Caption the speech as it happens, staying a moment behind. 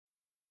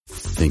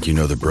Think you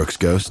know the Brooks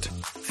Ghost?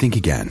 Think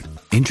again.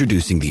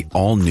 Introducing the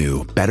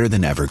all-new,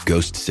 better-than-ever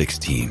Ghost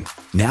 16.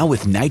 Now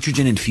with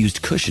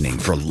nitrogen-infused cushioning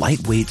for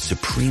lightweight,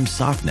 supreme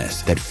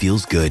softness that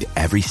feels good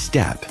every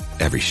step,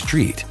 every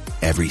street,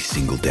 every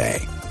single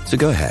day. So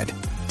go ahead,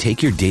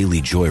 take your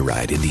daily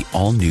joyride in the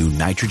all-new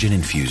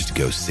nitrogen-infused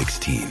Ghost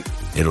 16.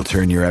 It'll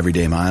turn your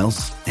everyday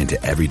miles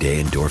into everyday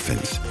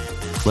endorphins.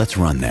 Let's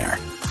run there.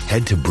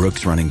 Head to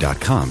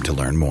brooksrunning.com to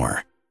learn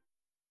more.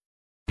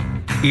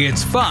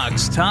 It's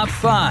Fox Top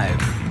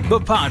 5,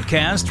 the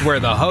podcast where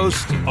the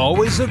hosts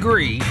always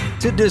agree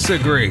to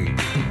disagree.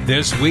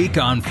 This week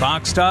on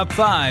Fox Top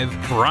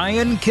 5,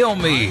 Brian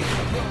Kilmeade.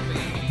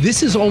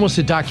 This is almost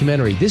a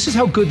documentary. This is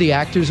how good the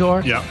actors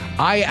are. Yeah.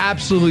 I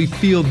absolutely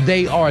feel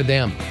they are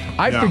them.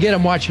 I forget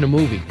I'm watching a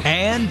movie.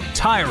 And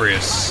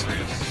Tyrus.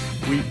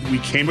 We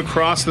came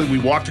across we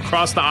walked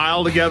across the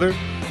aisle together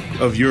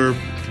of your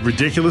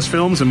ridiculous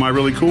films and my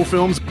really cool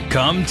films.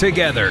 Come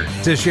together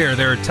to share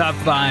their top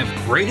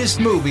 5 greatest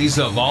movies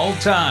of all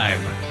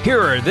time.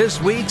 Here are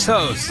this week's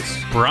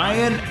hosts,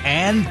 Brian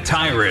and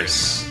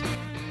Tyrus.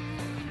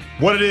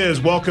 What it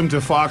is, welcome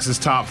to Fox's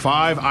Top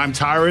 5. I'm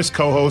Tyrus,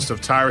 co-host of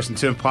Tyrus and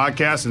Tim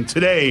podcast, and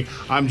today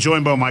I'm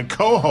joined by my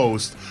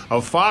co-host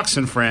of Fox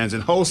and Friends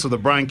and host of the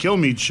Brian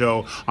Kilmeade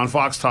Show on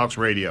Fox Talks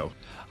Radio.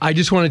 I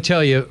just want to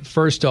tell you,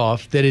 first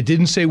off, that it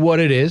didn't say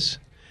what it is.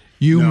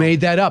 You made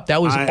that up. That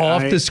was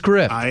off the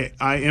script. I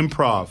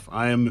improv.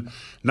 I am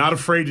not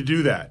afraid to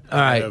do that. All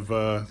right. I have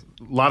a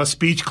lot of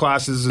speech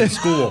classes in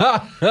school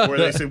where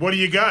they say, "What do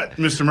you got,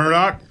 Mr.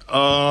 Murdoch?"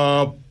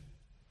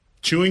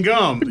 Chewing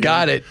gum.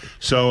 Got it.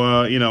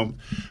 So,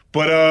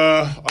 But,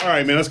 all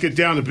right, man, let's get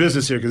down to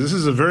business here because this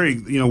is a very,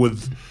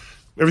 with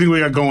everything we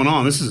got going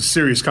on, this is a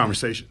serious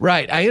conversation.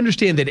 Right. I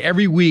understand that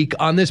every week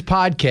on this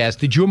podcast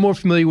that you're more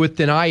familiar with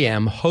than I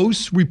am,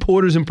 hosts,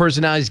 reporters, and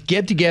personalities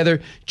get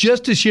together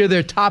just to share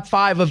their top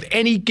 5 of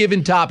any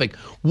given topic.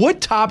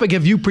 What topic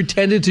have you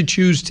pretended to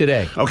choose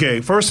today? Okay,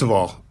 first of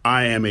all,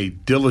 I am a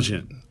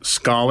diligent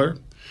scholar.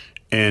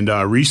 And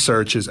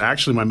research is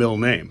actually my middle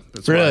name.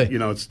 That's really?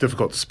 Why, it's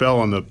difficult to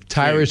spell on the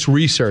Tyrus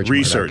Research.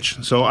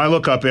 Research. So I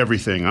look up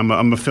everything.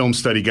 I'm a film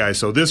study guy.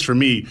 So this for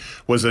me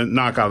was a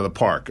knock out of the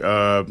park.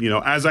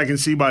 As I can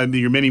see by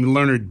your many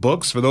learned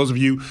books, for those of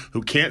you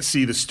who can't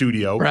see the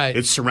studio, right.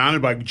 It's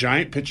surrounded by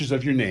giant pictures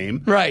of your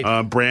name,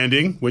 right?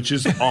 Branding, which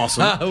is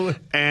awesome,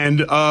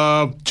 and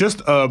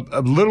just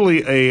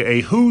literally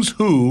a who's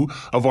who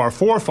of our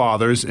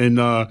forefathers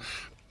in.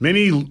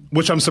 Many,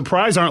 which I'm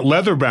surprised aren't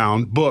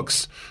leather-bound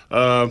books.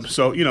 I've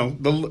set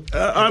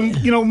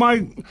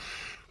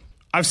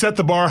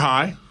the bar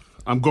high.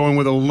 I'm going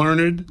with a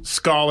learned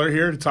scholar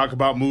here to talk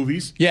about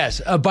movies. Yes.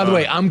 By the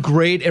way, I'm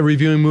great at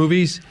reviewing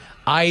movies.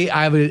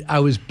 I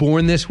was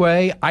born this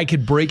way. I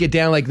could break it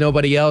down like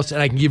nobody else,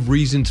 and I can give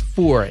reasons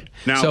for it.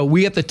 Now, so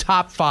we have the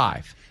top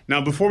 5. Now,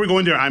 before we go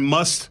in there, I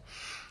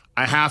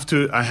have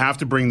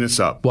to bring this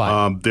up.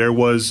 What? There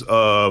was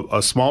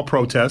a small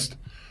protest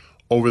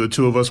over the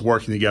two of us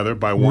working together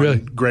by one really?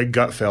 Greg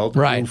Gutfeld,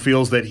 right. Who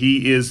feels that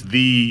he is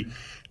the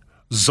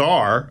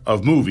czar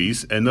of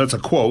movies, and that's a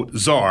quote,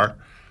 czar,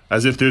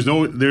 as if there's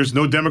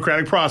no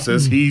democratic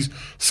process. He's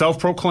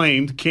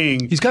self-proclaimed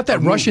king. He's got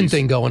that Russian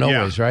thing going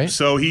always, right?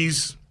 So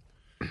he's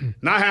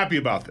not happy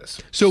about this.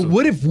 So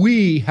what if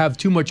we have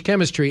too much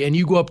chemistry and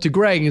you go up to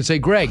Greg and say,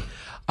 Greg,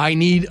 I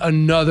need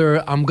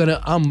another.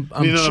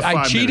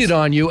 I cheated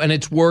on you, and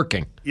it's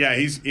working. Yeah,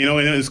 and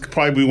it's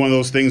probably one of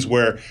those things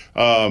where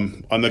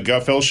on the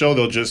Gutfeld show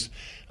they'll just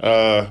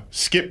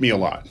skip me a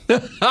lot.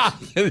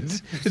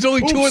 It's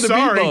only two of the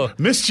people.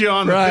 Missed you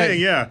on the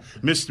thing. Yeah,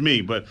 missed me.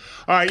 But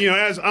all right,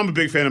 as I'm a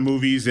big fan of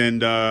movies,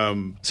 and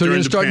so you're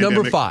gonna start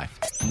number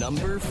 5.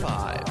 Number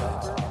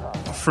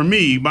 5. For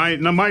me,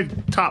 my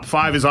top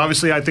 5 is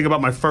obviously I think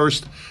about my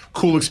first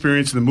cool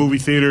experience in the movie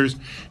theaters,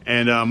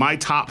 and my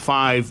top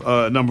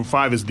 5, number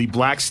 5 is The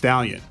Black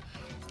Stallion.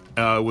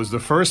 It was the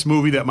first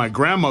movie that my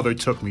grandmother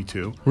took me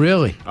to.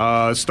 Really?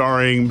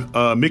 Starring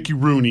Mickey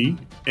Rooney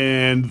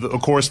and,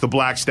 of course, The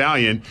Black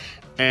Stallion.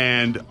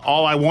 And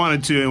all I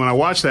wanted to, when I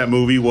watched that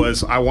movie,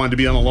 was I wanted to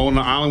be on Alone on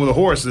the Island with a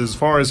Horse. As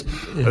far as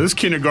this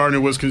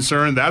kindergartner was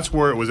concerned, that's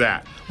where it was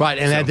at. Right,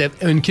 and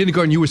in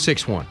kindergarten you were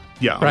 6'1".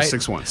 Yeah, right?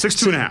 6'1",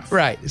 6'2.5".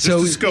 Right. Just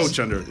so a scotch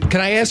under.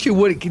 Can I ask you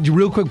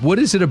real quick? What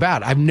is it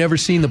about? I've never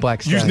seen The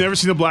Black Stallion. You've never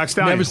seen The Black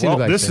Stallion? Never seen The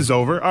Black This Stallion. is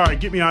over. All right,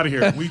 get me out of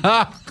here. I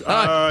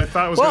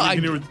thought it was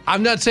going to be.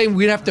 I'm not saying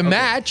we'd have to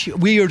match.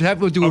 We would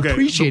have to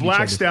appreciate The Black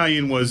each other.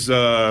 Stallion was.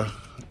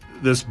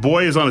 This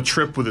boy is on a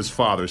trip with his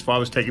father. His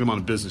father's taking him on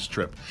a business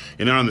trip,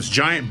 and they're on this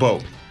giant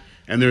boat.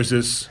 And there's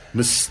this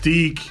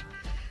mystique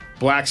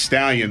black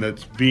stallion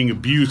that's being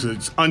abused.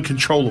 It's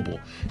uncontrollable.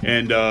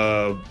 And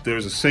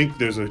there's a sink.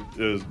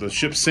 The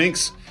ship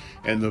sinks,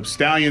 and the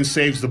stallion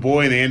saves the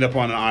boy, and they end up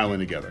on an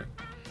island together,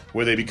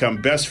 where they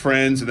become best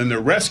friends, and then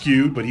they're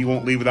rescued, but he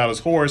won't leave without his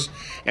horse.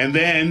 And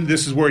then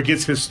this is where it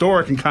gets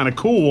historic and kind of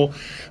cool.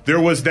 There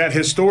was that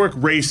historic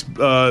race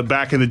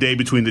back in the day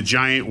between the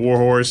giant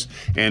warhorse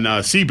and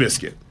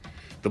Seabiscuit.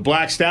 The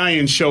Black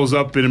Stallion shows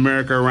up in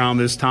America around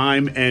this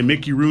time, and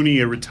Mickey Rooney,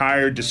 a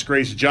retired,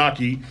 disgraced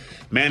jockey,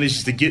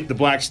 manages to get the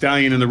Black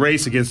Stallion in the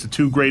race against the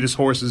two greatest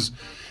horses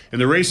in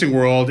the racing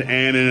world.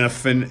 And in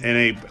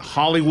a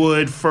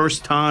Hollywood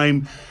first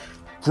time,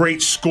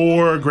 great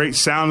score, great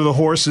sound of the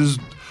horses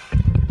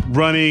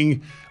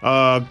running,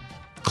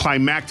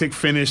 climactic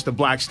finish. The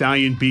Black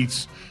Stallion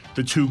beats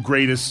the two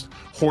greatest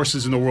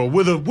horses in the world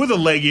with a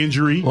leg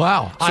injury.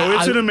 Wow! So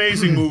it's an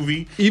amazing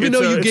movie. Even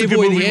though you gave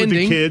away the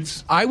ending,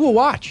 kids. I will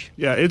watch.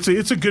 Yeah, it's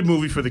a good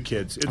movie for the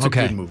kids. It's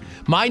okay. a good movie.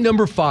 My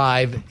number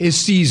 5 is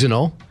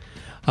seasonal.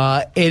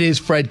 It is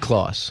Fred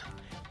Claus.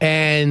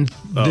 And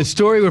the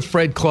story with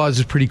Fred Claus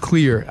is pretty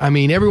clear. I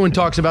mean, everyone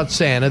talks about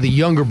Santa, the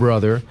younger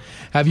brother.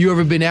 Have you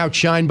ever been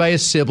outshined by a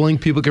sibling?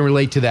 People can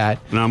relate to that.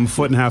 And I'm a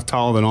foot and a half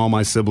taller than all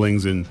my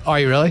siblings, and are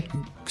you really?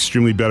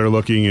 Extremely better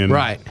looking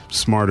and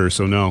smarter.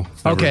 So no.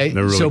 Never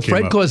really so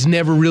Fred Claus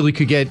never really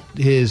could get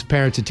his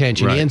parents'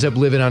 attention. Right. He ends up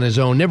living on his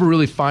own, never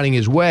really finding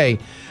his way.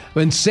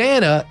 When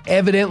Santa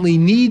evidently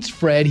needs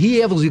Fred,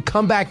 he able to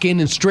come back in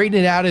and straighten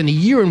it out in a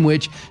year in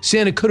which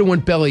Santa could have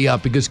went belly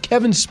up because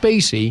Kevin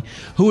Spacey,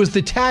 who was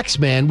the tax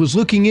man, was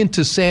looking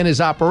into Santa's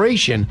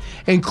operation,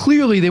 and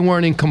clearly they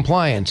weren't in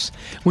compliance.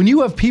 When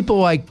you have people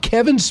like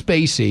Kevin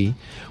Spacey,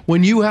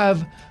 when you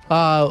have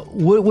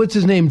what's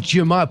his name? Paul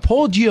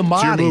Giamatti.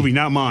 It's your movie,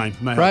 not mine.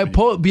 Right?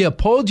 Paul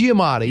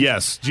Giamatti.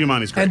 Yes,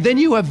 Giamatti's great. And then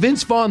you have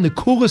Vince Vaughn, the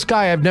coolest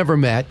guy I've never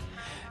met.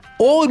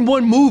 All in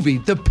one movie.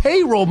 The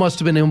payroll must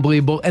have been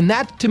unbelievable, and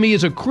that to me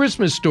is a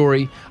Christmas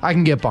story I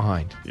can get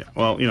behind. Yeah.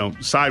 Well,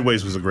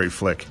 Sideways was a great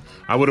flick.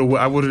 I would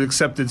have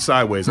accepted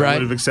Sideways. Right. I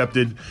would have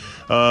accepted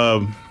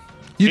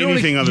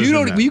anything other than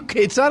that.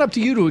 It's not up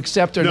to you to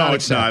accept or not. No,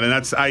 it's not, and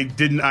that's I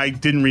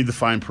didn't read the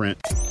fine print.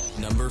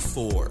 Number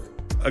 4.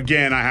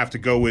 Again, I have to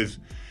go with.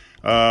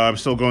 I'm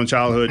still going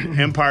childhood.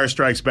 Empire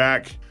Strikes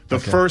Back.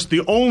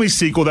 The only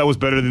sequel that was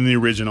better than the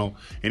original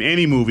in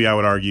any movie, I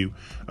would argue,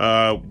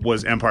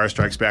 was Empire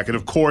Strikes Back. And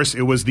of course,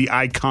 it was the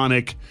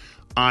iconic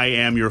I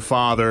Am Your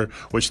Father,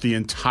 which the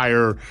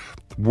entire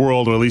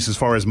world, or at least as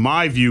far as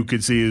my view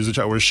could see,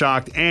 was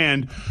shocked.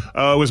 And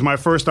it was my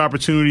first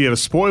opportunity at a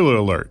spoiler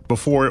alert.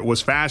 Before it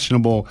was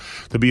fashionable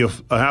to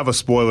have a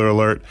spoiler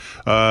alert,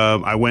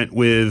 I went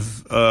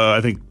with,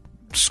 I think,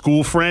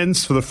 school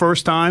friends for the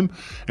first time,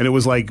 and it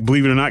was like,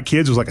 believe it or not,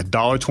 kids, it was like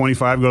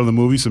 $1.25 to go to the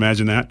movies.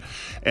 Imagine that.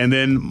 And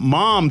then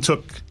Mom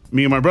took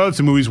me and my brother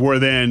to movies where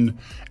then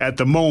at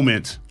the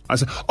moment I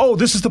said, oh,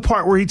 this is the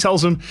part where he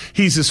tells him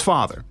he's his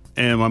father.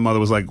 And my mother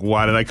was like,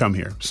 why did I come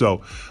here?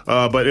 So,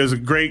 but it was a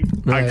great,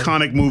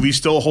 iconic movie,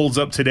 still holds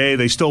up today.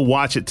 They still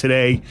watch it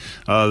today.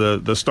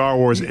 The Star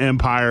Wars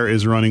Empire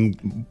is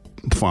running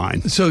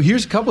fine. So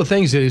here's a couple of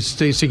things that is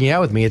sticking out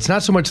with me. It's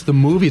not so much the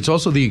movie, it's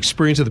also the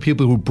experience of the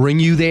people who bring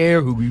you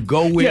there, who you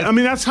go with. Yeah, I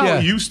mean, that's how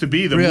it used to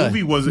be. The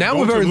movie was now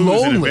we're very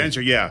lonely. An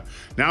adventure. Yeah.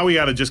 Now we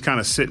got to just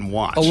kind of sit and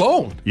watch.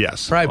 Alone.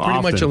 Yes. Right,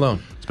 pretty much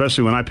alone.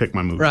 Especially when I pick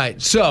my movie.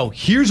 Right. So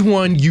here's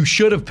one you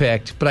should have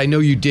picked, but I know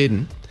you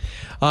didn't.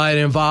 It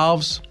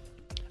involves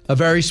a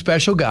very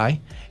special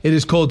guy. It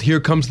is called Here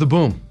Comes the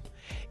Boom.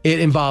 It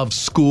involves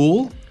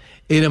school.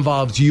 It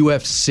involves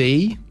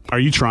UFC. Are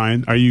you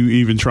trying? Are you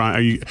even trying?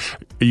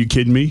 Are you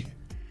kidding me?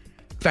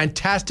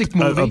 Fantastic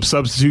movie. A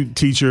substitute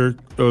teacher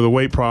with a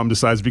weight problem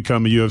decides to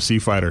become a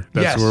UFC fighter.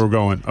 That's where we're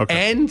going.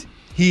 Okay. And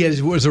he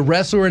was a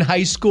wrestler in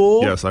high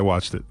school. Yes, I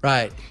watched it.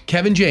 Right.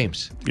 Kevin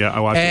James. Yeah, I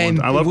watched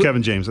it. I love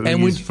Kevin James. I think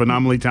he's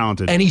phenomenally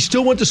talented. And he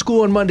still went to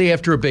school on Monday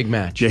after a big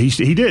match. Yeah,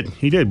 he did.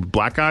 He did.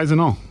 Black eyes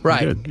and all.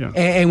 Right. He did, yeah.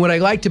 And what I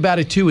liked about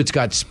it, too, it's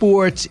got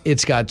sports,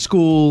 it's got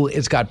school,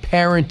 it's got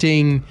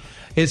parenting,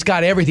 it's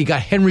got everything. It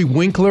got Henry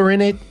Winkler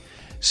in it.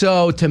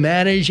 So to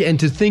manage and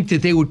to think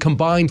that they would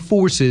combine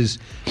forces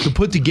to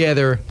put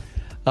together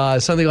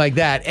something like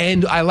that.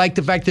 And I like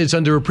the fact that it's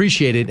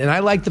underappreciated. And I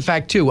like the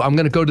fact, too, I'm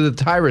going to go to the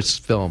Tyrus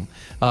film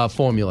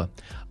formula.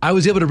 I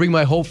was able to bring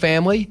my whole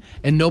family,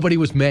 and nobody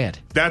was mad.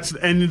 That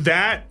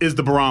is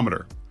the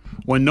barometer.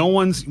 When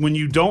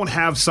you don't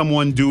have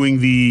someone doing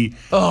the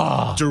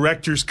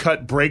director's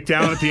cut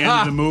breakdown at the end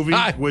of the movie,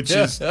 which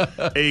is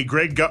a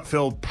Greg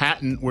Gutfeld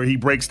patent where he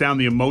breaks down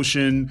the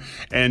emotion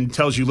and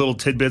tells you little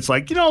tidbits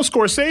like,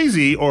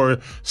 Scorsese, or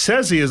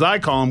Sezzi as I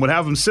call him, would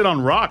have them sit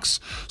on rocks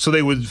so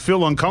they would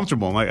feel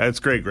uncomfortable. I'm like, that's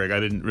great, Greg. I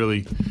didn't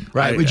really...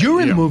 Right, but you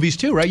were in the movies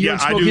too, right? You were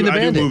Smokey and the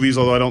Bandit. I do movies,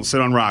 although I don't sit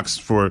on rocks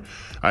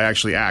I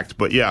actually act.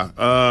 But yeah,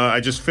 I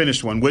just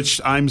finished one,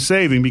 which I'm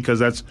saving because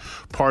that's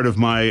part of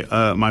my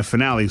my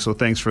finale. So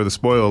thanks for the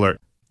spoiler alert.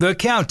 The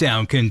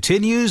countdown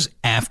continues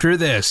after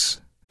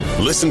this.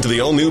 Listen to the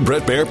all-new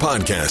Bret Baier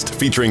podcast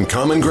featuring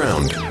Common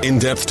Ground,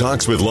 in-depth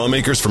talks with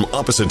lawmakers from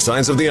opposite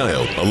sides of the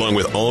aisle, along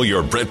with all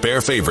your Bret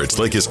Baier favorites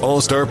like his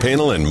all-star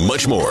panel and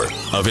much more.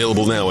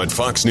 Available now at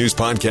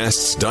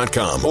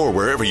foxnewspodcasts.com or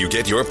wherever you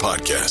get your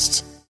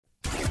podcasts.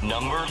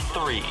 Number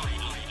 3.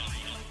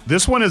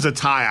 This one is a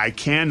tie. I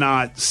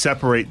cannot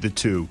separate the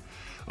two.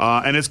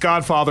 And it's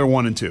Godfather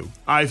 1 and 2.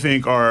 I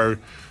think are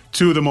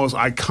two of the most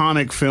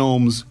iconic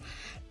films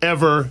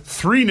ever.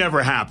 3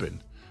 never happened.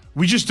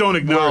 We just don't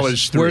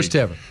acknowledge 3. Worst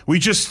ever. We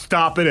just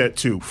stop it at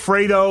 2.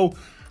 Fredo,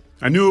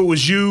 I Knew It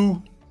Was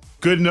You,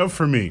 good enough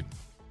for me.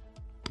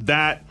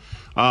 That,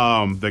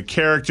 the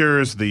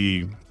characters,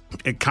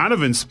 it kind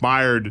of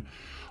inspired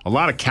a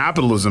lot of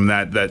capitalism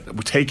that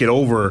would take it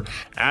over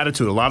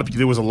attitude.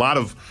 There was a lot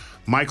of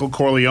Michael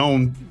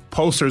Corleone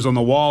posters on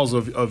the walls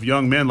of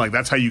young men, like,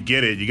 that's how you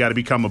get it. You got to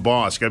become a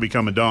boss. You got to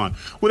become a Don.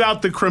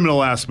 Without the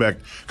criminal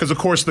aspect. Because, of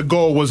course, the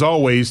goal was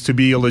always to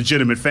be a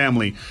legitimate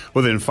family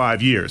within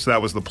 5 years. That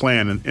was the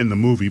plan in the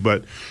movie.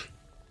 But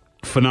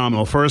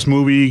phenomenal. First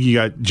movie, you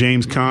got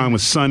James Caan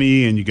with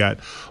Sonny, and you got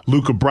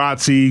Luca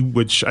Brasi,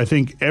 which I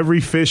think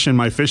every fish in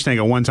my fish tank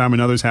at one time or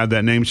another's had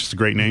that name. It's just a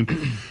great name.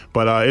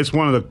 But it's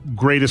one of the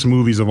greatest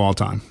movies of all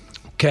time.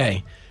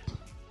 Okay.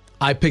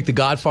 I picked The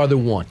Godfather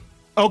 1.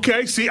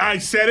 Okay, see, I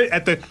said it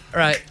at the...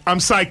 Right. I'm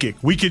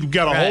psychic. We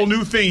got a whole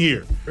new thing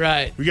here.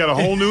 Right. We got a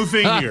whole new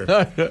thing here.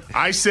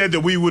 I said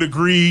that we would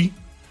agree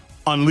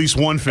on at least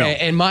one film.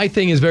 And my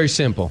thing is very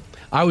simple.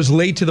 I was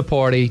late to the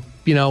party,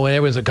 when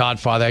everyone's a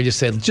Godfather. I just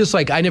said, just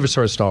like I never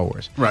saw Star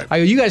Wars. Right. I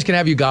go, you guys can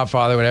have your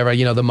Godfather, whatever,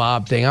 the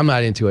mob thing. I'm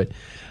not into it.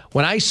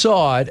 When I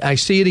saw it, I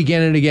see it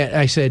again and again.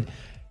 I said,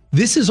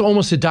 this is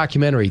almost a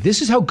documentary.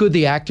 This is how good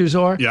the actors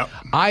are. Yep.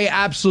 I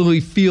absolutely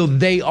feel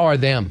they are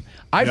them.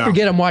 I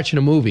forget I'm watching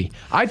a movie.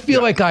 I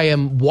feel like I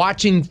am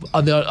watching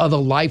other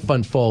life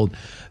unfold.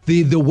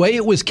 The way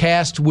it was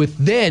cast with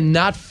then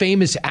not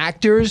famous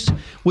actors,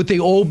 what they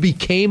all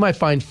became, I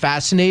find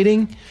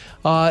fascinating.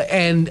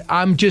 And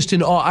I'm just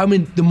in awe.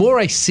 The more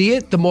I see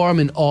it, the more I'm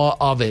in awe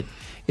of it.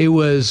 It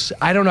was,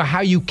 I don't know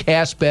how you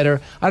cast better.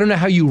 I don't know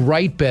how you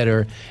write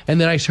better. And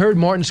then I heard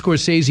Martin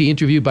Scorsese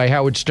interviewed by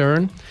Howard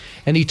Stern,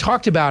 and he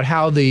talked about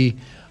how the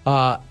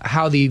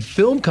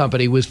film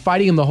company was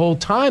fighting him the whole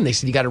time. They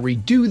said, you got to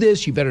redo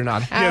this. You better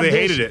not have this.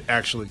 this. Hated it,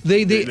 actually.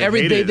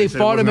 They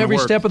fought him every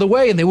step of the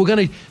way. And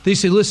they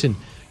said, listen,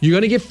 you're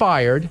going to get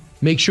fired.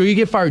 Make sure you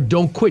get fired.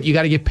 Don't quit. You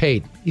got to get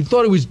paid. He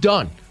thought it was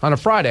done on a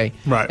Friday.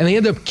 Right. And they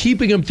end up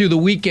keeping him through the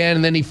weekend.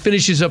 And then he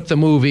finishes up the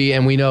movie.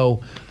 And we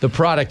know the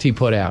product he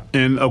put out.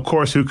 And, of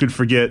course, who could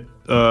forget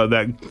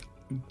that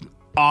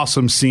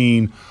awesome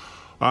scene?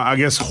 I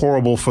guess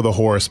horrible for the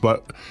horse,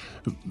 but...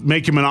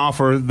 make him an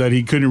offer that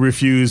he couldn't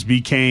refuse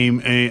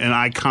became an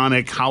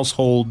iconic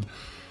household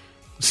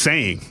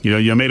saying.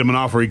 You made him an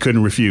offer he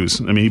couldn't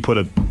refuse. I mean, he put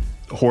a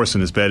horse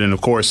in his bed, and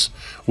of course,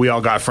 we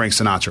all got Frank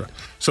Sinatra.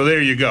 So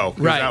there you go.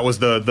 Right. That was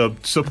the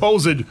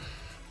supposed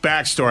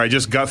backstory. I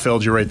just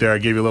gut-filled you right there. I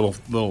gave you a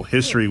little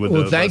history with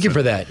Well, thank you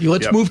for that.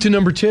 Let's move to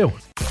number 2.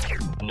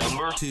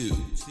 Number 2.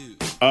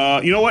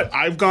 You know what?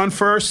 I've gone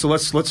first, so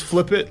let's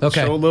flip it.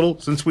 Okay. Show a little,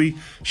 since we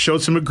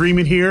showed some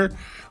agreement here.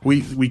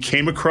 We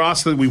came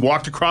across we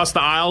walked across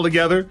the aisle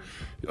together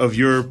of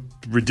your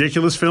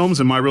ridiculous films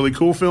and my really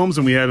cool films,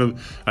 and we had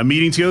a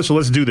meeting together. So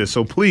let's do this.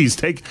 So please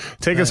take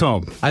us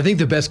home. I think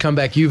the best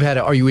comeback you've had,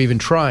 Are You Even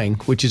Trying,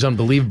 which is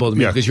unbelievable to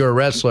me because you're a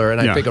wrestler and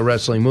I pick a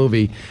wrestling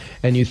movie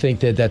and you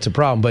think that that's a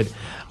problem. But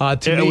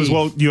to me... It was,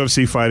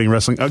 UFC fighting,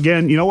 wrestling.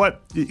 Again, you know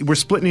what? We're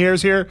splitting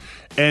hairs here,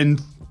 and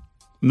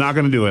not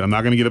going to do it. I'm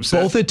not going to get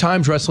upset. Both at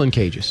times wrestling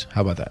cages.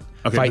 How about that?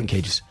 Okay, Fighting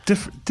cages.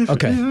 Different.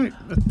 Okay.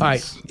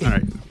 Yeah,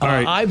 all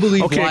right. I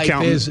believe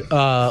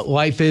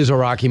life is a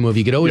Rocky movie.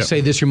 You could always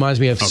say this reminds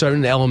me of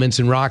certain elements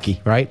in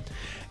Rocky, right?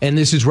 And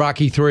this is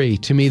Rocky 3.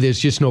 To me, there's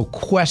just no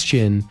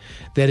question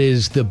that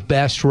is the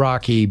best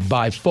Rocky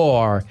by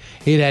far.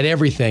 It had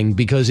everything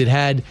because it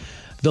had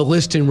the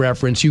Liston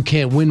reference. You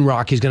can't win,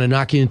 Rock. He's going to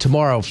knock you in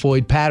tomorrow.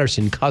 Floyd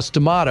Patterson.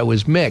 Customato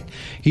is Mick.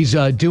 He's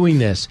doing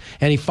this.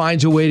 And he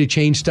finds a way to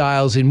change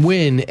styles and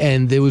win.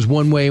 And there was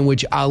one way in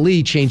which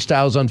Ali changed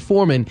styles on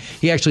Foreman.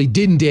 He actually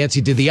didn't dance. He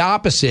did the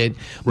opposite.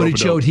 But it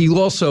showed he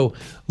also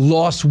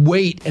lost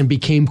weight and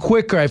became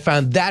quicker. I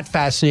found that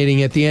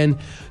fascinating at the end.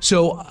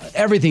 So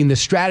everything, the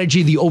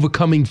strategy, the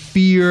overcoming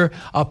fear,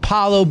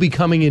 Apollo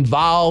becoming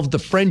involved, the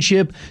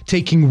friendship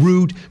taking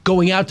root,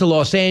 going out to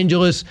Los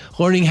Angeles,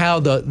 learning how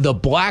the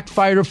black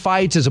fighter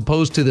fights as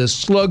opposed to the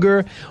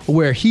slugger,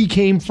 where he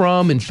came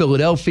from in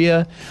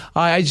Philadelphia.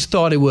 I just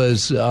thought it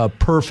was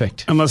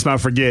perfect. And let's not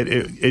forget,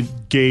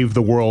 it gave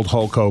the world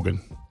Hulk Hogan.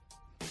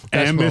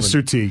 And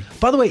Mr. T.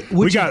 By the way,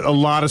 we got a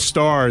lot of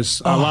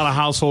stars, a lot of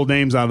household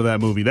names out of that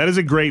movie. That is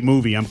a great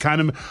movie.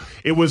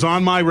 It was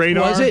on my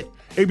radar. Was it?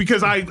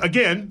 Because I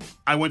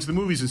went to the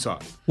movies and saw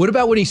it. What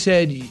about when he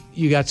said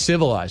you got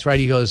civilized,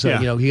 right? He goes, he got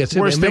civilized.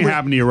 Worst thing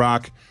happened to you,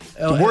 Rock.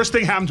 The worst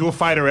thing happened to a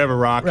fighter ever,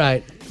 Rock.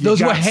 Right.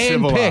 Those were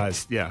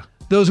hand-picked. Yeah.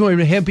 Those were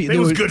hand-picked. They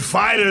was good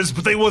fighters,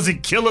 but they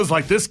wasn't killers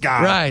like this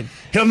guy. Right.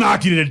 He'll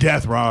knock you to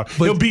death, Rock.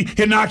 He'll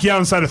knock you out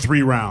inside of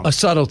 3 rounds. A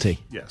subtlety.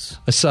 Yes.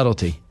 A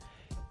subtlety.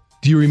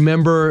 Do you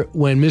remember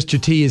when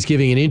Mr. T is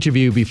giving an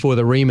interview before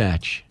the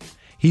rematch?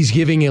 He's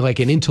giving it like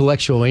an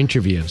intellectual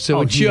interview. So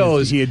it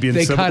shows he had been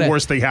the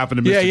worst thing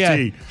happened to Mr.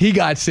 T. He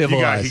got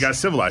civilized. He got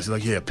civilized.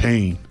 He's like,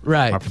 pain.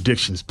 Right. My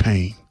prediction's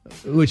pain.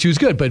 Which was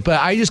good. But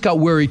I just got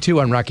worried,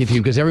 too, on Rocky 3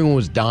 because everyone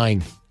was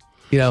dying.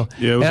 And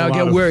I'll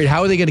get worried.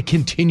 How are they going to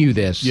continue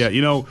this? Yeah,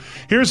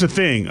 here's the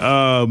thing.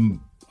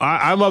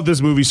 I love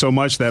this movie so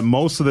much that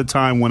most of the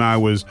time when I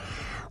was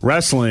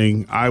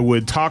wrestling, I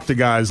would talk to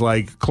guys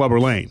like Clubber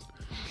Lang.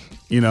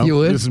 You know, You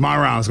would? This is my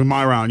round. It's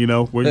my round. You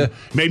know,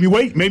 made me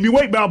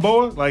wait,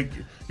 Balboa. Like,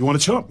 you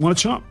want to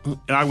chump? And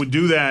I would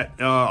do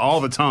that all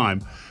the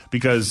time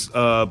because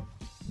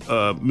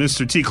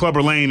Mr. T.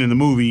 Clubber Lang in the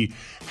movie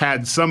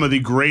had some of the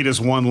greatest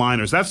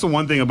one-liners. That's the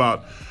one thing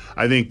about,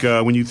 I think,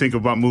 when you think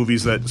about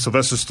movies that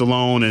Sylvester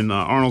Stallone and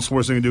Arnold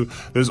Schwarzenegger do,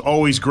 there's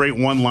always great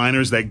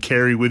one-liners that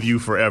carry with you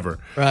forever.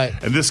 Right.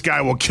 And this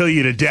guy will kill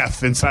you to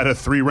death inside of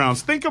 3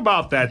 rounds. Think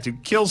about that, to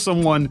kill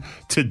someone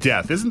to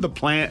death. Isn't the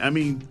plan? I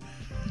mean,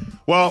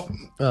 well,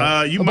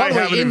 you might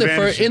have an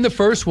advantage. In the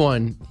first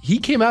one, he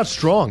came out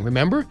strong,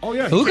 remember? Oh,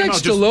 yeah. It looked like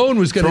Stallone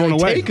was going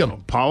to take him.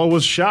 Apollo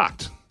was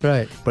shocked.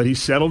 Right. But he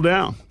settled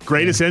down.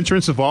 Greatest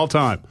entrance of all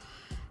time.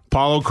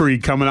 Apollo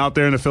Creed coming out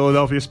there in the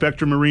Philadelphia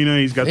Spectrum Arena.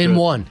 He's got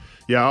one.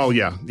 Yeah,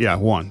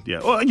 one.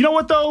 Yeah. Well, you know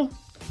what, though?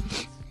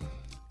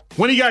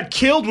 When he got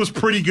killed was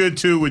pretty good,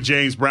 too, with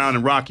James Brown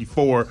and Rocky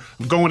IV.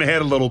 I'm going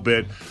ahead a little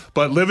bit.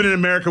 But Living in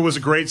America was a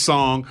great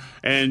song.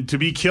 And to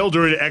be killed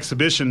during an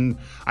exhibition,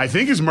 I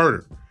think is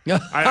murder.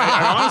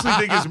 I honestly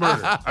think it's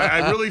murder.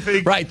 I really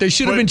think. Right, there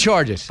should have been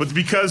charges. But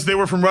because they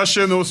were from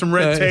Russia and there was some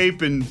red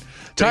tape and.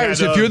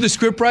 Tyrus, if you're the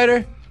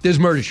scriptwriter, there's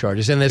murder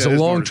charges and there's a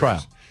long trial.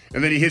 Charges.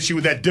 And then he hits you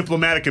with that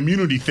diplomatic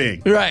immunity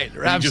thing. Right,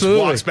 and absolutely.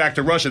 He just walks back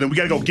to Russia. Then we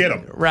got to go get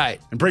him.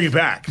 Right. And bring him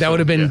back. That would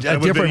have been a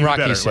different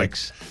Rocky VI. Like,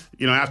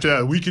 after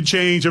that, we could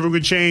change, everyone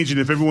could change, and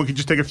if everyone could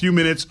just take a few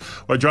minutes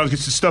while John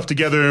gets his stuff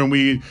together and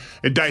we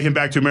indict him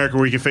back to America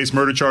where he can face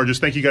murder charges.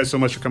 Thank you guys so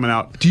much for coming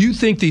out. Do you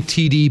think the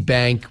TD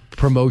Bank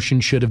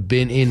promotion should have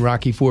been in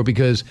Rocky IV?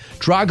 Because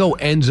Drago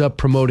ends up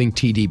promoting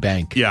TD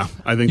Bank. Yeah,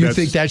 I think You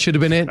think that should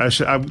have been it?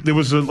 There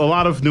was a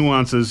lot of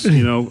nuances,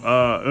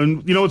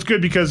 and it's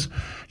good because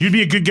you'd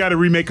be a good guy to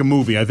remake a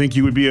movie. I think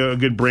you would be a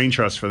good brain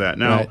trust for that.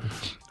 Now,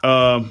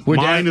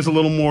 mine is a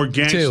little more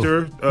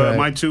gangster.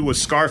 Mine, too,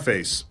 was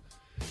Scarface.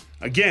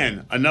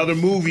 Again, another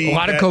movie. A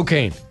lot of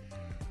cocaine.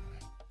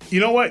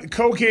 You know what?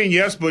 Cocaine,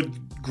 yes, but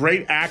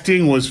great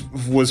acting was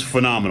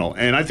phenomenal.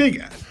 And I think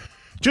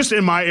just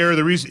in my era,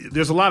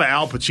 there's a lot of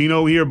Al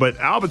Pacino here, but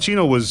Al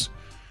Pacino was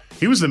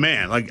the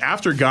man. Like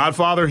after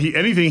Godfather,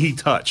 anything he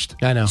touched.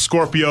 I know.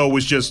 Scorpio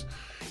was just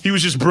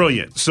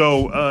brilliant.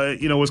 So,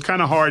 it was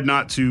kind of hard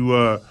not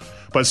to,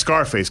 but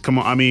Scarface, come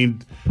on. I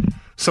mean,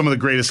 some of the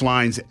greatest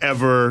lines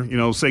ever,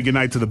 say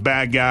goodnight to the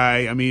bad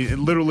guy. I mean, it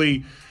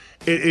literally...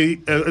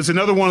 It's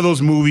another one of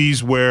those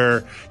movies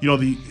where,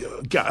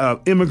 the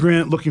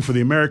immigrant looking for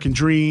the American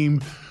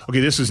dream. Okay,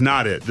 this is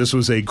not it. This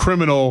was a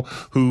criminal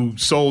who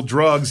sold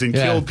drugs and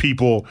killed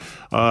people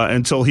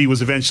until he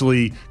was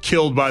eventually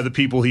killed by the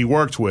people he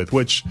worked with,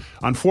 which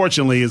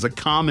unfortunately is a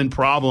common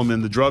problem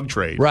in the drug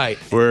trade. Right.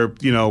 Where,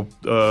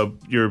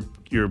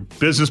 your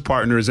business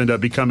partners end up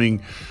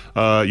becoming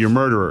your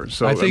murderers.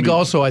 So I think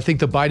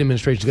the Biden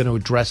administration is going to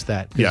address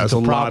that. Yeah, it's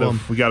a problem.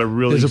 We got to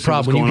really. There's a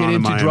problem when you get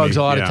into drugs.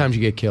 A lot of times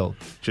you get killed,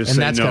 and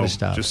that's got to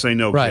stop. Just say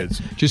no, right.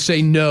 kids. Just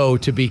say no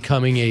to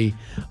becoming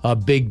a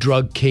big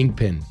drug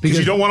kingpin because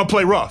you don't want to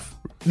play rough.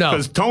 No,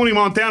 because Tony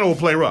Montana will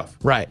play rough.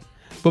 Right.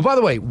 But by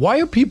the way, why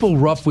are people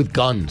rough with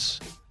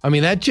guns? I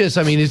mean, is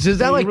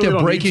that like really they're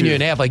breaking you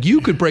in half? Like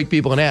you could break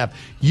people in half.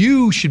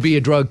 You should be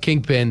a drug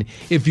kingpin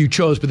if you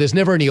chose, but there's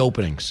never any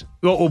openings.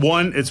 Well,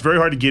 one, it's very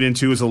hard to get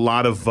into. Is a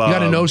lot of you got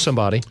to know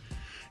somebody.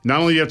 Not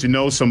only do you have to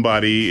know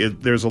somebody,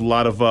 there's a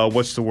lot of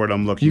what's the word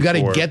I'm looking for? You got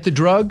to get the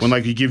drugs.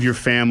 When you give your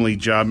family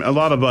job, a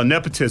lot of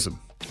nepotism.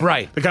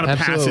 Right. They kind of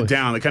pass it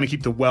down. They kind of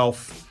keep the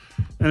wealth,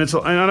 and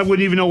I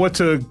wouldn't even know what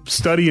to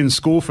study in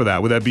school for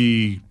that. Would that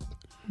be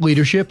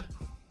leadership?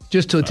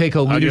 Just to take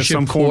a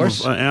leadership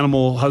course? Form of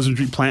animal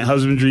husbandry, plant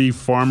husbandry,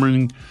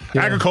 farming,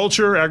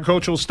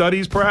 agricultural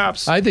studies,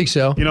 perhaps. I think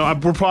so.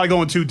 We're probably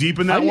going too deep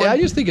in that one. I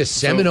just think a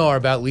seminar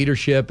about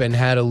leadership and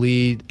how to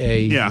lead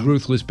a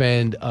ruthless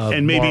band of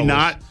and maybe morals.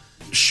 Not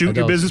shoot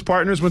your business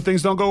partners when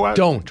things don't go well.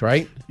 Don't,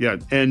 right? Yeah,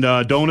 and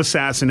don't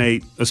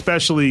assassinate,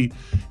 especially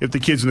if the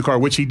kid's in the car,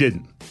 which he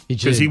didn't.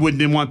 Because he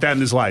didn't want that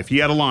in his life. He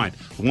had a line.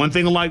 The one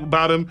thing I like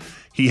about him,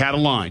 he had a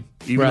line.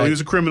 Even though he was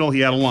a criminal, he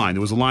had a line.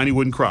 There was a line he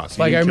wouldn't cross.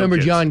 I remember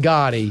John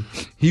Gotti,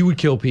 he would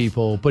kill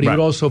people, but he would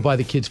also buy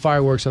the kids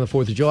fireworks on the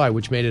 4th of July,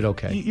 which made it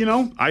okay.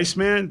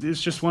 Iceman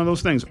is just one of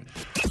those things.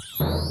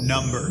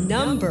 Number 1.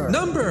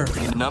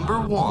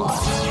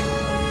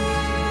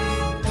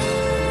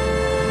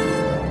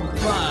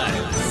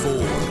 5, 4,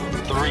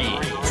 3.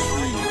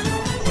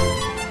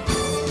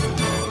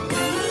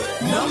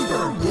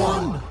 Number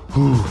 1.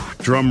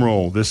 Drum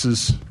roll. This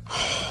is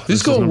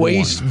going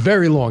way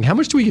very long. How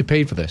much do we get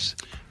paid for this?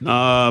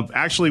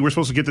 Actually, we're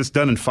supposed to get this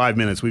done in 5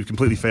 minutes. We've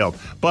completely failed.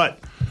 But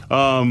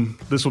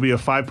this will be a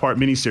 5-part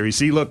miniseries.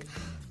 See, look,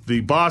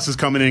 the boss is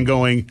coming in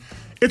going,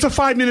 it's a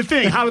 5-minute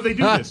thing. How do they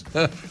do this?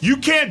 You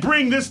can't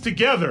bring this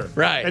together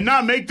and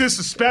not make this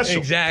a special.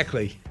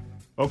 Exactly.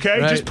 Okay?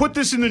 Right. Just put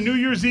this in the New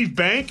Year's Eve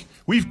bank.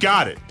 We've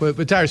got it.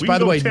 But Tyrus, by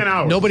the way,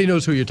 nobody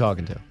knows who you're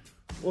talking to.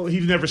 Well, he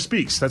never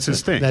speaks. That's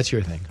his thing. That's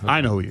your thing. Okay.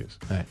 I know who he is.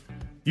 All right.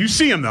 You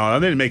see him, though. I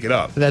didn't make it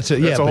up. That's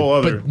a whole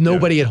other. But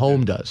nobody at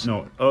home does.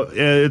 No.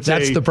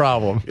 That's the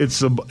problem.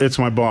 It's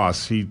my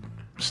boss. He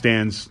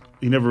stands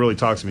he never really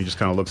talks to me. He just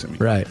kind of looks at me.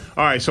 Right.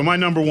 All right. So my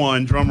number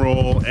one, drum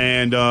roll,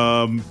 and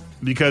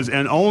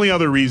only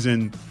other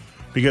reason,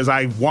 because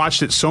I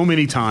watched it so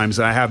many times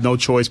that I have no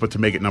choice but to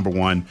make it number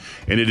one,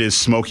 and it is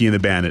Smokey and the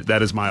Bandit.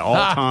 That is my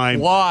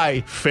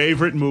all-time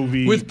favorite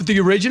movie. With the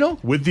original?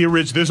 With the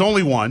original. There's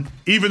only one,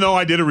 even though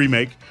I did a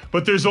remake,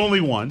 but there's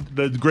only one.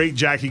 The great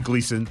Jackie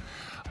Gleason.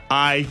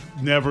 I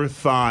never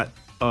thought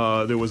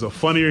there was a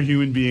funnier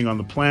human being on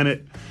the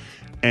planet,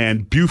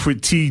 and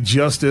Buford T.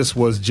 Justice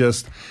was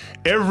just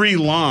every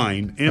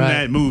line in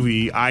that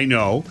movie I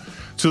know,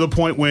 to the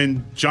point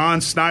when John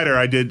Snyder,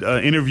 I did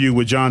an interview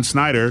with John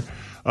Snyder,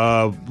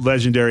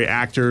 legendary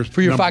actor.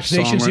 For your Fox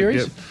Nation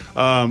series?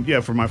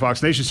 Yeah, for my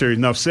Fox Nation series,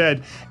 Enough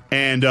Said.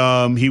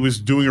 And he was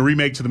doing a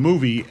remake to the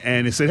movie,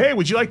 and he said, hey,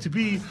 would you like to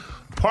be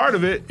part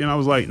of it? And I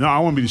was like, no, I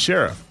want to be the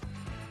sheriff.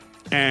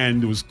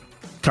 And it was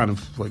kind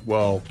of like,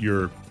 well,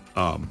 you're,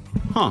 how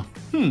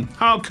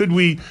could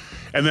we?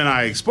 And then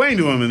I explained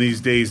to him in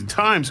these days and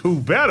times, who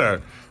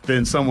better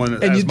than someone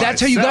and as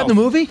that's how you got in the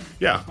movie?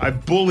 Yeah, I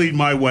bullied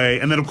my way.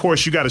 And then, of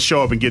course, you got to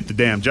show up and get the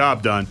damn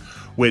job done,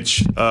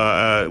 which we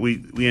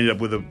ended up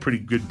with a pretty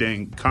good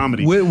dang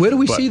comedy. Where do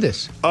we see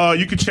this?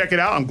 You can check it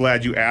out. I'm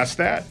glad you asked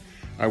that.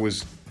 I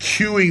was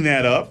queuing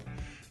that up.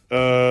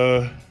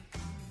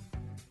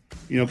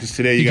 Because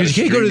today you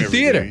can't go to the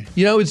theater.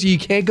 You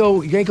can't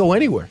go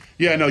anywhere.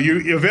 Yeah, no,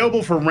 you're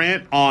available for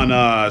rent on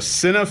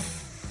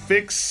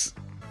Cineflix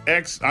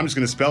X. I'm just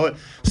going to spell it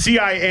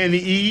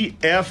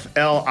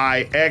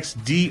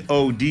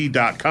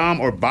CINEFLIXDOD.com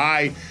or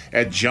buy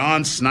at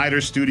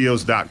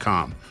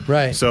johnsnyderstudios.com.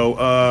 Right. So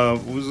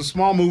it was a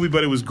small movie,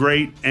 but it was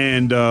great.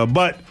 And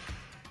but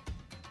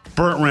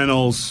Burt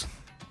Reynolds,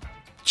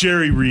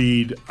 Jerry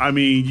Reed. I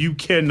mean, you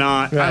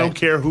cannot. Right. I don't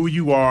care who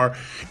you are.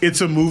 It's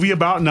a movie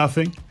about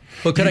nothing.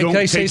 Well, can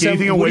I say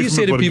something? What do you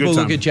say to people who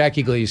look at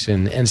Jackie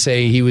Gleason and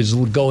say he was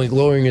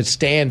lowering his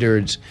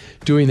standards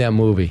doing that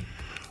movie?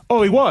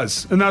 Oh, he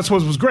was. And that's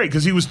what was great,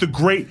 because he was the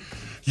great.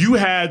 You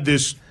had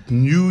this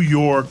New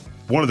York,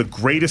 one of the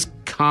greatest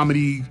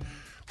comedy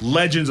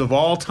legends of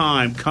all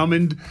time,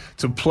 coming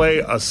to play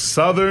a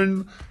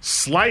Southern,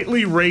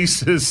 slightly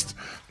racist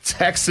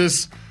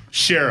Texas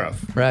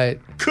sheriff. Right.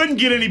 Couldn't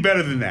get any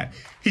better than that.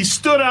 He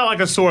stood out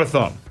like a sore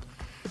thumb.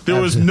 There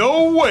was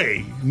no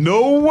way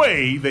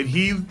that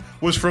he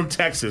was from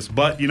Texas.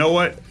 But you know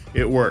what?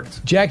 It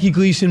worked. Jackie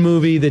Gleason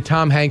movie that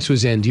Tom Hanks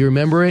was in. Do you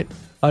remember it?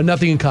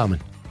 Nothing in Common.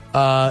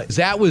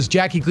 That was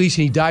Jackie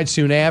Gleason. He died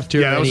soon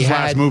after. Yeah, that was his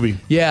last movie.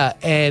 Yeah,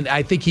 and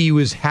I think he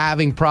was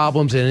having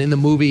problems, and in the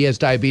movie he has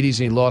diabetes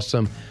and he lost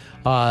some.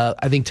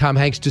 I think Tom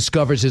Hanks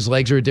discovers his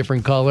legs are a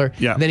different color.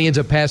 Yeah. And then he ends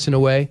up passing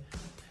away.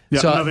 Yeah,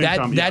 so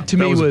that to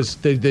me was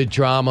the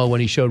drama when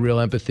he showed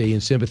real empathy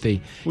and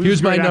sympathy.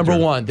 Here's my number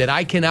one that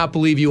I cannot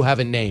believe you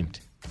haven't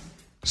named.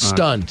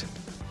 Stunned.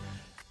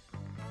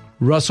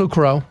 Russell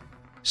Crowe,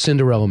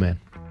 Cinderella Man.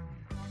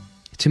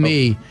 To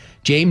me,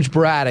 James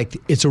Braddock,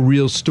 it's a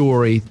real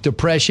story.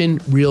 Depression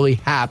really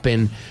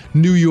happened.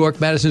 New York,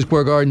 Madison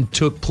Square Garden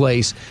took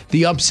place.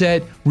 The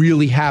upset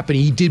really happened.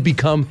 He did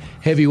become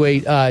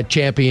heavyweight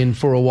champion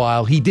for a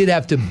while. He did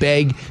have to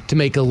beg to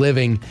make a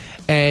living.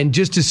 And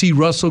just to see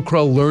Russell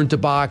Crowe learn to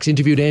box,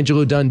 interviewed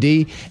Angelo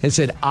Dundee and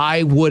said,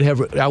 I would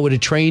have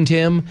trained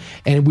him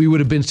and we would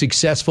have been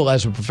successful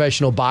as a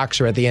professional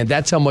boxer at the end.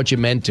 That's how much it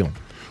meant to him.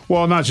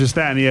 Well, not just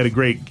that, and he had a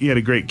great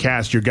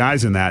cast. Your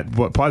guys in that,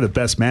 probably the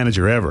best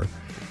manager ever.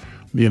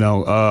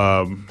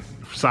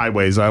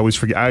 Sideways. I always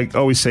forget. I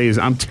always say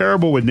I'm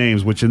terrible with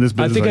names, which in this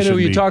business I think I know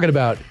what you're talking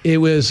about. It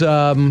was,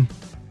 Paul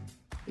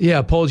Giamatti.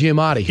 Yeah, Paul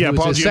Giamatti.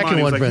 The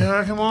second one.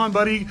 Come on,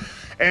 buddy.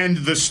 And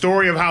the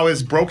story of how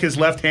he broke his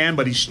left hand,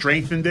 but he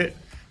strengthened it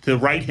to the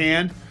right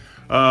hand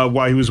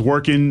while he was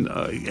working,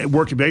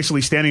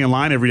 basically standing in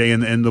line every day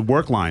in the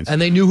work lines.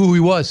 And they knew who he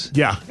was.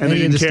 Yeah, and they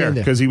didn't care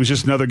because he was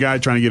just another guy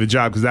trying to get a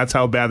job, because that's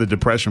how bad the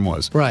depression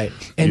was. Right.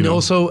 And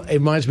also, it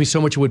reminds me so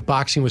much of what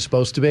boxing was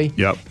supposed to be.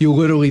 Yep. You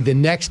literally, the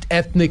next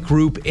ethnic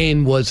group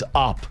in was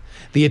up.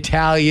 The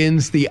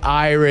Italians, the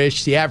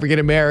Irish, the African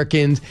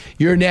Americans.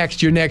 You're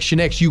next. You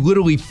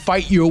literally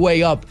fight your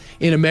way up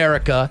in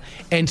America,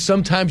 and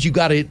sometimes you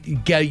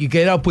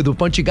get up with a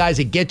bunch of guys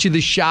that get you the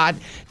shot.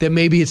 That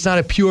maybe it's not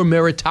a pure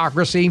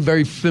meritocracy.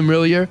 Very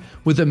familiar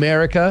with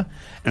America.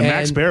 And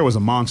Max Baer was a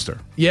monster.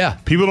 Yeah.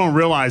 People don't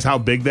realize how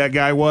big that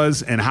guy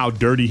was and how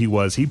dirty he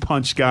was. He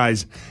punched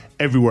guys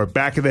everywhere,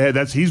 back of the head.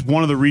 He's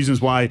one of the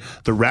reasons why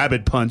the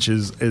rabbit punch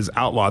is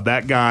outlawed.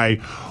 That guy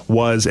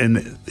was,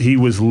 and he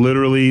was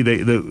literally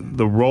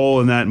the role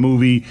in that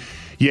movie.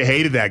 You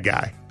hated that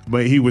guy,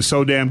 but he was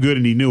so damn good,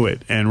 and he knew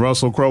it. And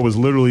Russell Crowe was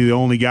literally the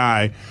only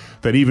guy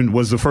that even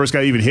was the first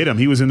guy to even hit him.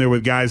 He was in there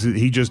with guys that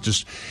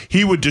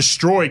he would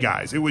destroy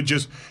guys. It would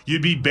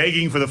you'd be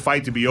begging for the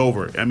fight to be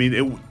over. I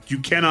mean, you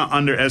cannot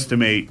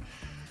underestimate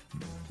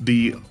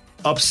the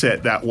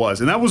upset that was.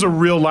 And that was a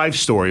real life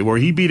story where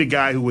he beat a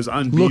guy who was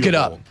unbeatable. Look it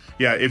up.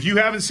 Yeah, if you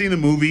haven't seen the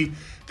movie,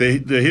 the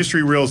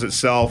history reels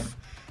itself.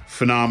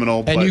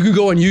 phenomenal. And you can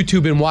go on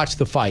YouTube and watch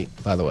the fight,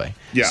 by the way.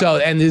 Yeah. So,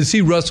 and to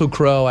see Russell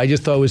Crowe, I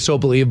just thought it was so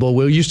believable.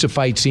 We're used to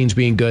fight scenes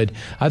being good.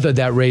 I thought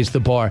that raised the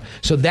bar.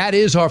 So that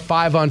is our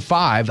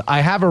 5-on-5.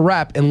 I have a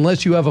wrap,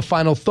 unless you have a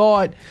final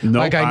thought.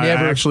 No,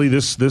 Actually,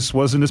 this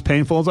wasn't as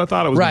painful as I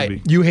thought it was going to be.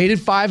 Right. You hated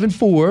 5 and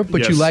 4,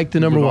 but you liked the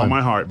number with 1. all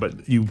my heart,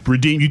 but you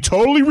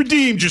totally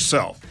redeemed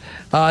yourself.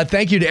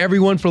 Thank you to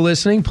everyone for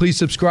listening. Please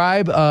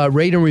subscribe,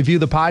 rate, and review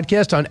the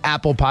podcast on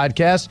Apple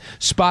Podcasts,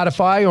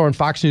 Spotify, or on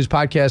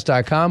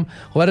FoxNewsPodcast.com.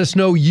 Let us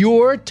know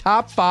your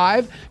top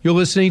 5. You're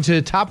listening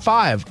to Top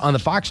 5 on the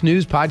Fox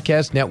News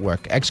Podcast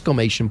Network! !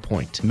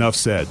 Enough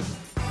said.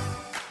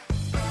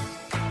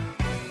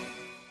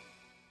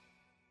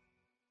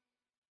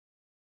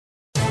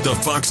 The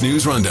Fox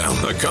News Rundown,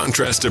 a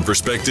contrast of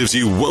perspectives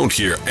you won't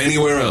hear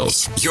anywhere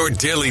else. Your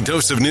daily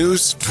dose of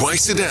news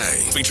twice a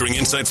day, featuring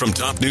insight from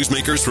top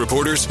newsmakers,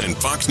 reporters, and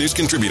Fox News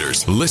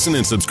contributors. Listen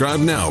and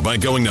subscribe now by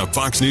going to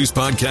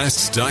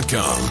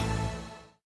FoxNewsPodcasts.com.